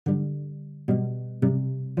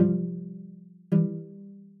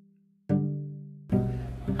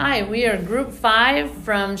Hi, we are Group 5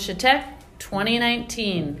 from Chetek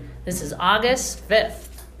 2019. This is August 5th.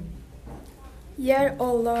 Yet,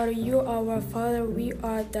 O Lord, you are our Father, we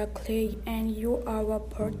are the clay, and you are our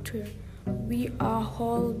potter. We are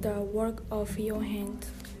all the work of your hands.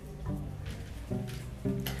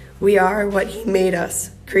 We are what he made us,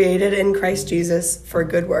 created in Christ Jesus for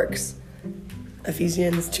good works.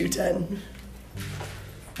 Ephesians 2:10.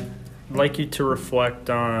 I'd like you to reflect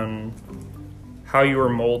on how you were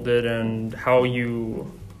molded and how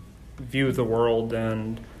you view the world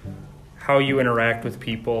and how you interact with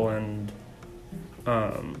people and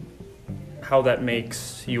how that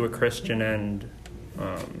makes you a Christian and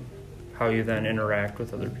how you then interact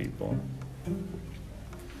with other people.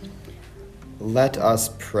 Let us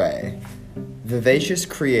pray. Vivacious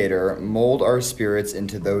Creator, mold our spirits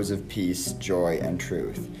into those of peace, joy, and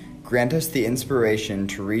truth. Grant us the inspiration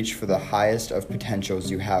to reach for the highest of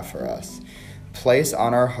potentials you have for us. Place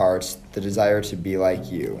on our hearts the desire to be like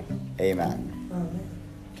you. Amen.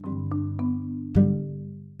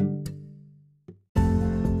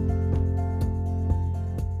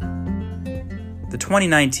 The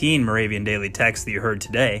 2019 Moravian Daily Text that you heard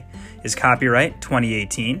today is copyright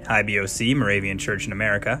 2018 IBOC Moravian Church in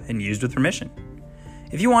America and used with permission.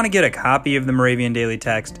 If you want to get a copy of the Moravian Daily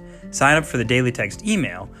Text, sign up for the Daily Text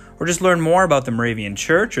email, or just learn more about the Moravian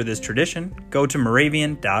Church or this tradition, go to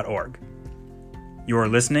moravian.org. You are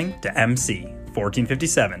listening to MC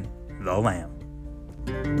 1457, The Lamb.